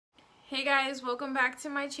Hey guys, welcome back to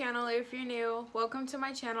my channel. If you're new, welcome to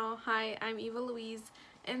my channel. Hi, I'm Eva Louise,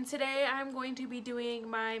 and today I'm going to be doing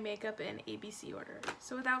my makeup in ABC order.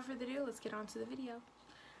 So without further ado, let's get on to the video.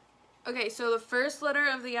 Okay, so the first letter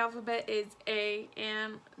of the alphabet is A,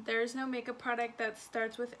 and there's no makeup product that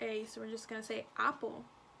starts with A, so we're just gonna say apple.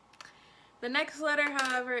 The next letter,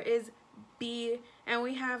 however, is B, and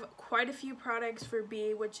we have quite a few products for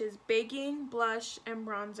B, which is baking, blush, and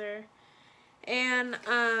bronzer. And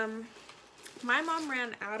my mom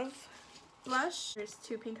ran out of blush. There's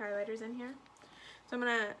two pink highlighters in here, so I'm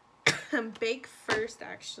gonna bake first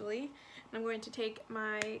actually, and I'm going to take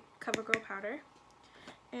my CoverGirl powder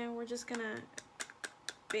and we're just gonna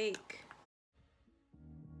bake.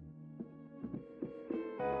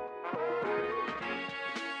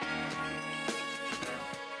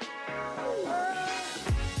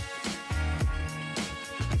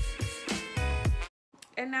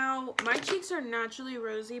 And now my cheeks are naturally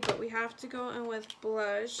rosy, but we have to go in with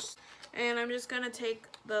blush. And I'm just gonna take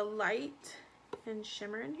the light and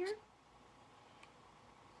shimmer in here.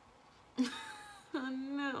 Oh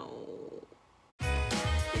no.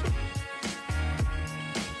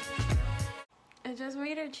 It just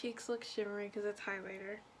made her cheeks look shimmery because it's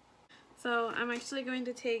highlighter. So I'm actually going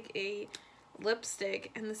to take a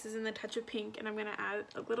lipstick, and this is in the touch of pink, and I'm gonna add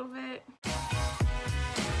a little bit.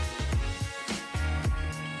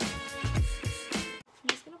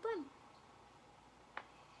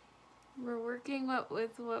 We're working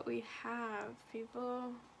with what we have,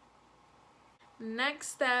 people. Next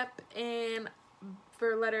step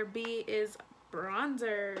for letter B is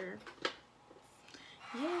bronzer.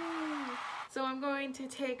 Yay! So I'm going to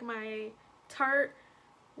take my Tarte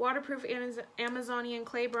Waterproof Amazonian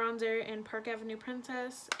Clay Bronzer in Park Avenue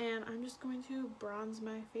Princess, and I'm just going to bronze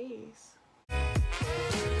my face.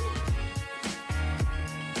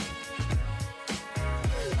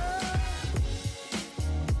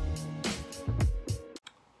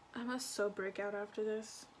 I must so break out after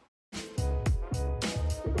this.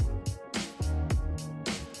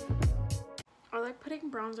 I like putting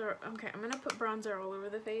bronzer. Okay, I'm gonna put bronzer all over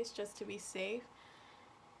the face just to be safe,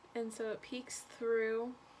 and so it peeks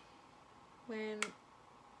through when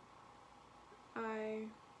I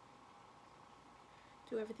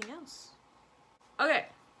do everything else. Okay,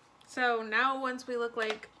 so now once we look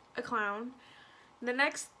like a clown, the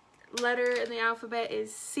next letter in the alphabet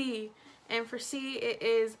is C, and for C it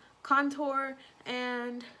is contour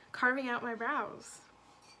and carving out my brows.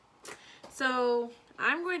 So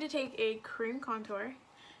I'm going to take a cream contour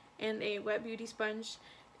and a wet beauty sponge,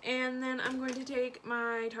 and then I'm going to take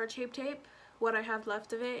my Tarte Shape Tape, what I have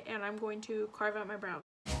left of it, and I'm going to carve out my brows.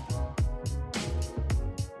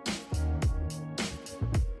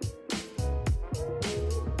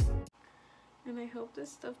 And I hope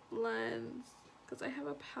this stuff blends because I have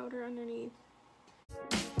a powder underneath.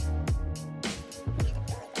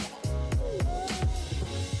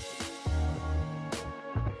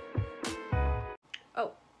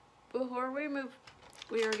 Oh, before we move,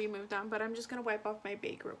 we already moved on, but I'm just gonna wipe off my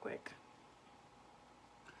bake real quick.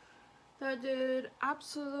 That did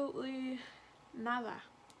absolutely nada.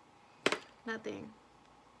 Nothing.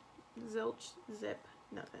 Zilch, zip,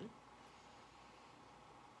 nothing.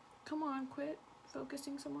 Come on, quit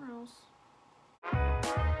focusing somewhere else.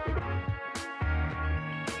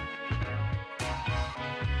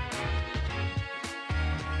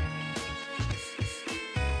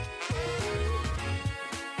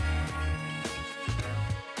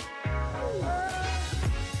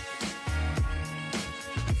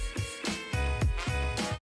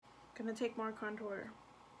 Gonna take more contour.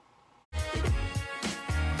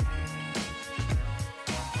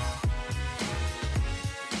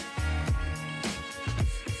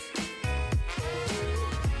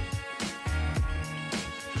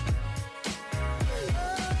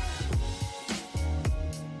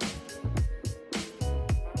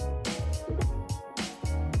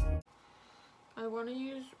 I want to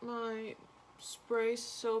use my spray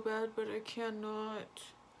so bad, but I cannot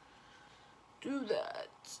do that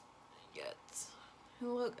yet.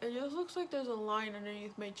 And look, it just looks like there's a line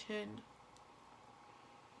underneath my chin.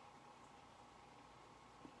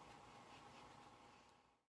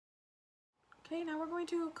 Okay, now we're going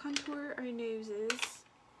to contour our noses.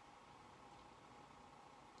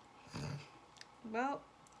 Well,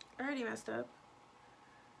 I already messed up.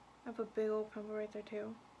 I have a big old pimple right there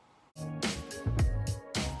too.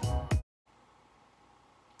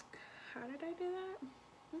 How did I do that?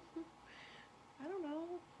 I don't know.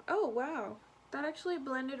 Oh wow, that actually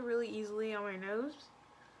blended really easily on my nose.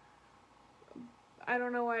 I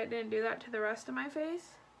don't know why I didn't do that to the rest of my face.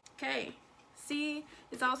 Okay, C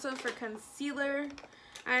is also for concealer.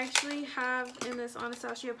 I actually have in this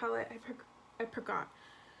Anastasia palette, I forgot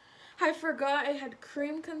I had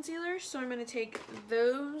cream concealer, so I'm going to take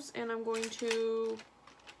those and I'm going to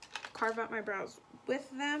carve out my brows with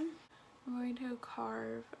them. I'm going to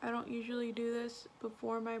carve. I don't usually do this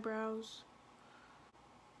before my brows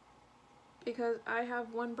because I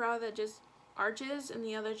have one brow that just arches and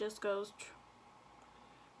the other just goes,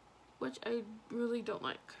 which I really don't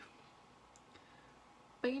like.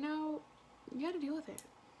 But you know, you gotta deal with it.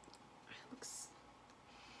 It looks...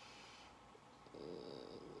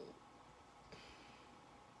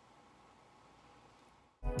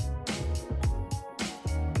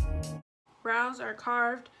 Brows are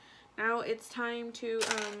carved. Now it's time to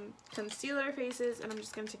conceal our faces, and I'm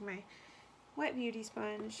just gonna take my wet beauty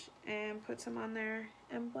sponge and put some on there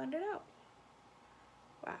and blend it out.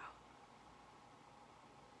 Wow.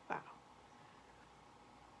 Wow.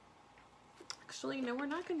 Actually, no, we're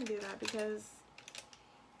not gonna do that because,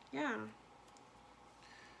 yeah. I'm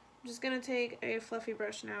just gonna take a fluffy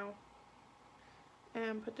brush now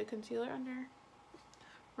and put the concealer under.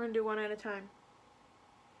 We're gonna do one at a time.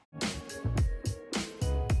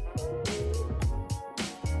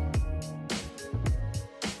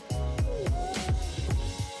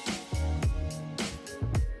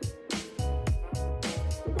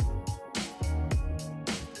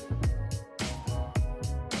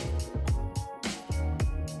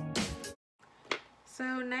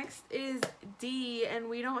 So next is D, and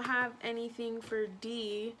we don't have anything for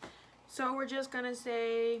D, so we're just gonna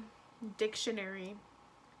say dictionary.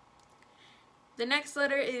 The next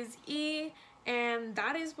letter is E, and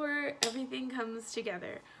that is where everything comes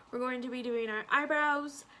together. We're going to be doing our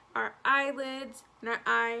eyebrows, our eyelids, and our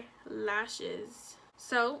eyelashes.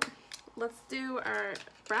 So let's do our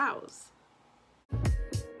brows.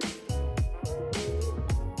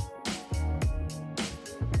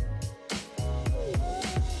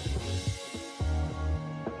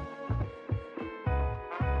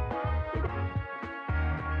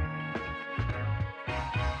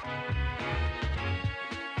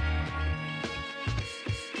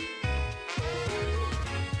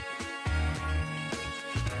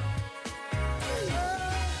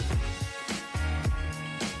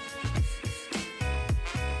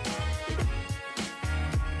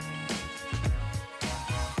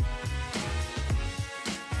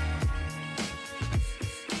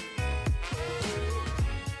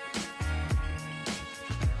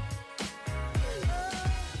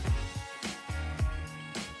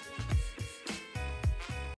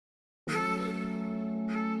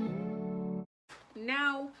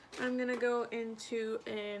 Now I'm gonna go into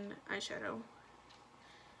an eyeshadow,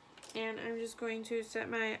 and I'm just going to set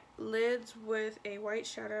my lids with a white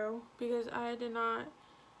shadow because I did not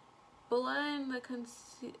blend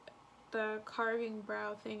the carving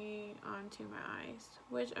brow thingy onto my eyes,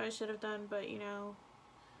 which I should have done, but you know,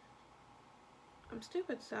 I'm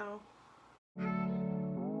stupid, so.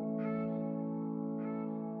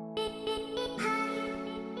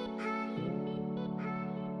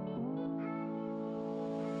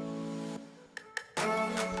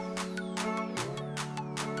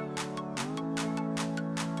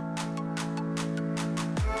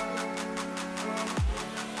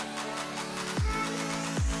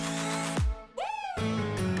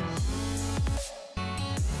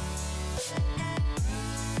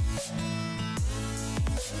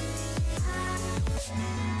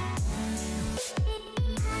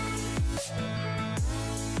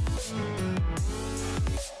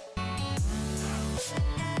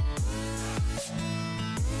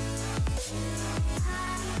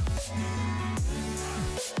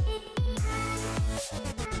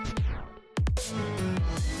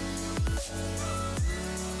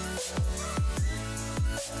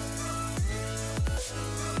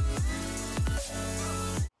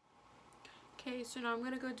 Okay, so now I'm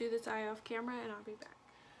gonna go do this eye off camera and I'll be back.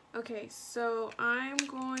 Okay, so I'm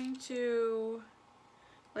going to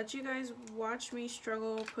let you guys watch me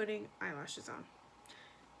struggle putting eyelashes on.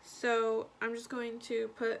 So I'm just going to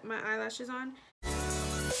put my eyelashes on.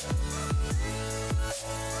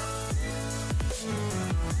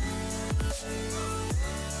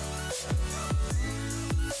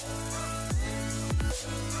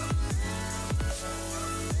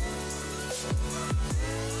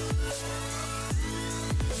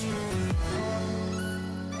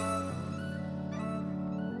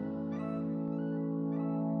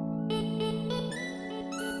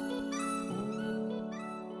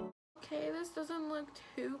 This doesn't look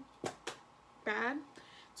too bad,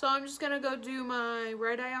 so I'm just gonna go do my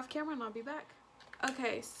right eye off camera and I'll be back.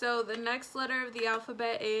 Okay, so the next letter of the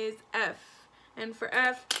alphabet is F, and for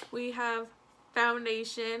F we have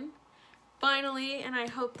foundation, finally, and I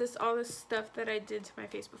hope all this stuff that I did to my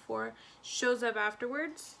face before shows up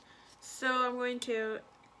afterwards. So I'm going to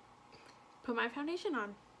put my foundation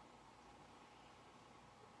on.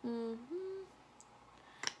 You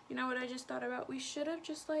know what I just thought about? We should have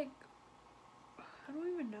just like, I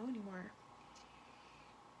don't even know anymore.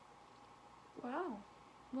 Wow.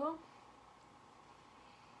 Well,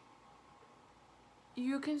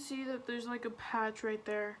 you can see that there's like a patch right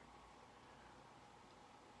there.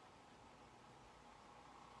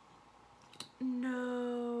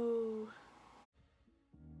 No.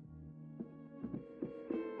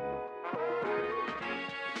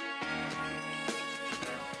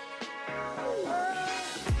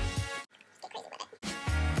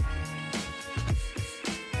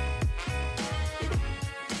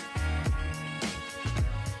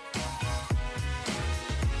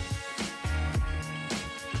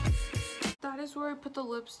 That is where I put the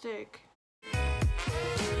lipstick.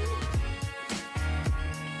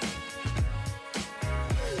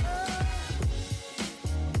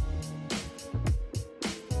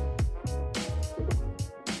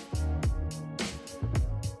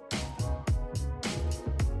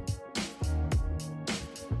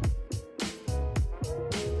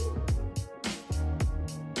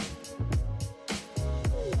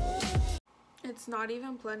 It's not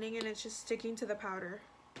even blending and it's just sticking to the powder.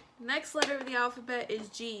 Next letter of the alphabet is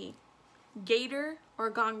G. Gator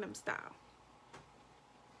or Gangnam Style.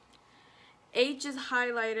 H is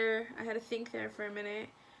highlighter. I had to think there for a minute.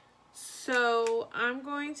 So I'm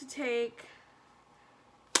going to take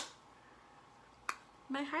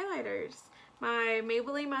my highlighters. My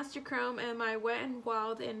Maybelline Master Chrome and my Wet n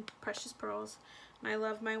Wild in Precious Pearls. And I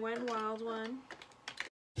love my Wet n Wild one.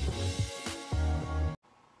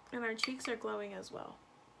 And our cheeks are glowing as well.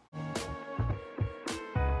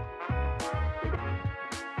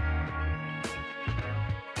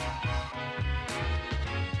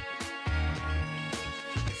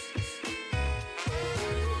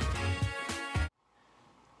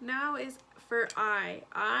 Now is for eye.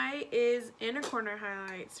 Eye is inner corner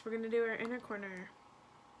highlights. We're gonna do our inner corner.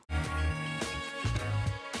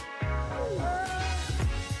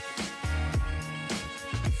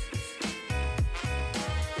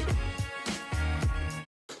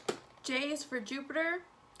 J is for Jupiter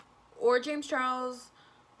or James Charles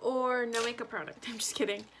or no makeup product. I'm just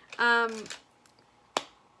kidding.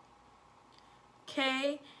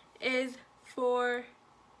 K is for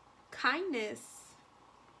kindness.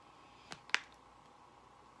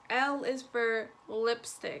 L is for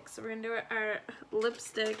lipstick. So we're gonna do our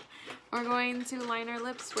lipstick. We're going to line our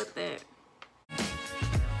lips with it.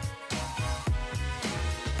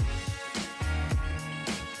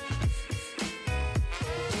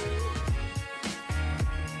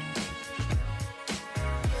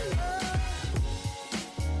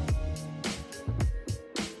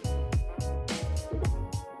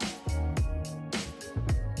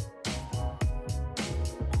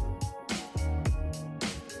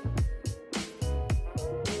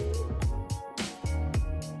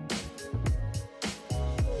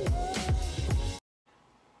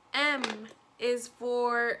 M is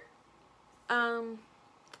for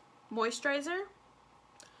moisturizer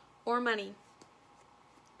or money.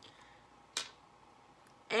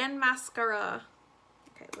 And mascara.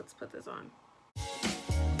 Okay, let's put this on.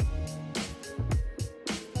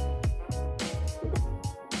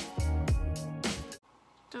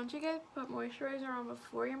 Don't you guys put moisturizer on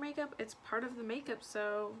before your makeup? It's part of the makeup,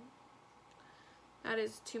 so that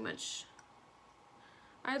is too much.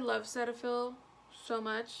 I love Cetaphil so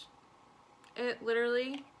much. It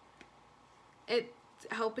literally, it's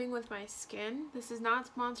helping with my skin. This is not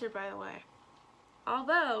sponsored, by the way.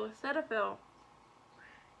 Although, Cetaphil,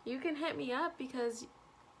 you can hit me up because,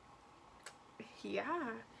 yeah,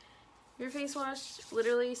 your face wash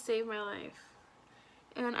literally saved my life.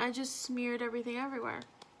 And I just smeared everything everywhere.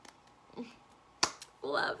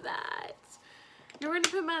 Love that. Now we're gonna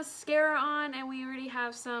put mascara on, and we already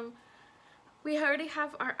have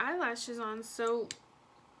our eyelashes on, so,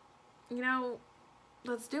 you know,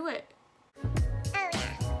 let's do it. Oh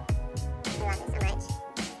yeah. I love it so much.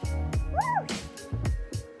 Woo!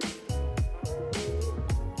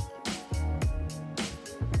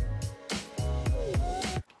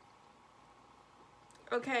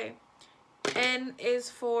 Okay. N is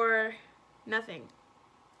for nothing.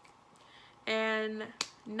 And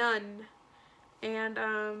none. And,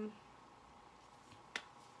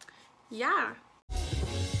 yeah.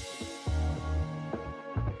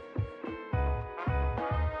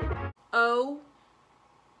 O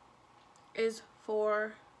is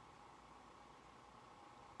for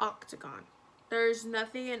octagon. There's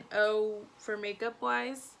nothing in O for makeup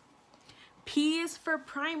wise, P is for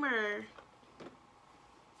primer.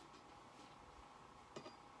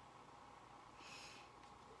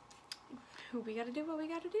 We gotta do what we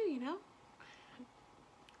gotta do, you know?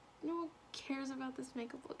 No one cares about this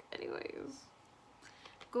makeup look anyways.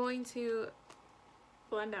 Going to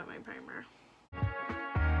blend out my primer.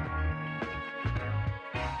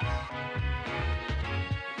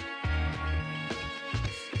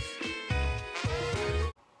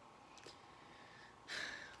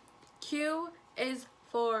 Q is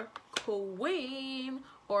for queen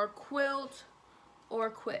or quilt or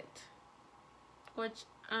quit, which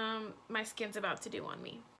my skin's about to do on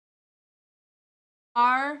me.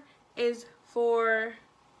 R is for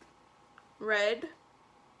red,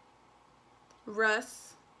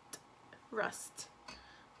 rust,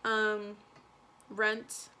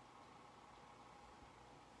 rent.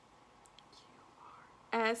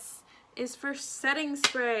 S is for setting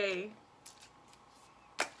spray.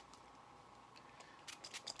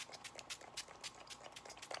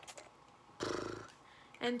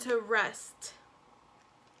 And to rest.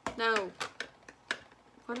 No.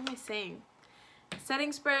 What am I saying?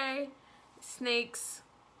 Setting spray, snakes,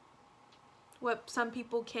 what some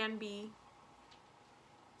people can be.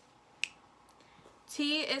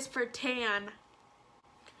 T is for tan.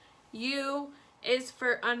 U is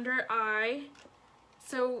for under eye.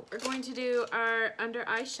 So we're going to do our under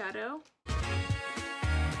eye shadow.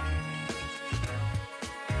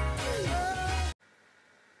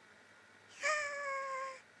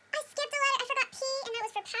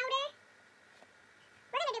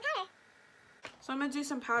 So I'm gonna do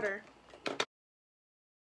some powder.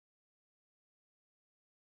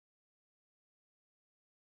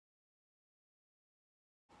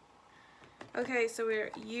 Okay, so we're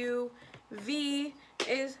U. V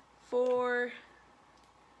is for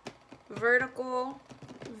vertical,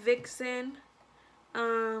 vixen.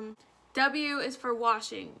 W is for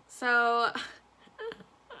washing. So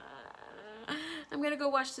I'm gonna go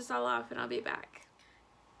wash this all off and I'll be back.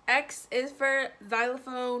 X is for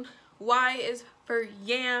xylophone. Y is for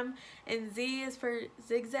yam, and Z is for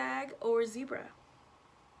zigzag or zebra.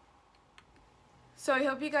 So I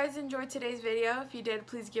hope you guys enjoyed today's video. If you did,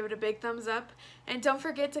 please give it a big thumbs up. And don't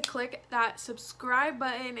forget to click that subscribe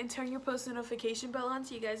button and turn your post notification bell on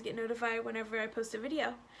so you guys get notified whenever I post a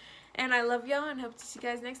video. And I love y'all and hope to see you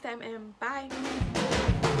guys next time, and bye.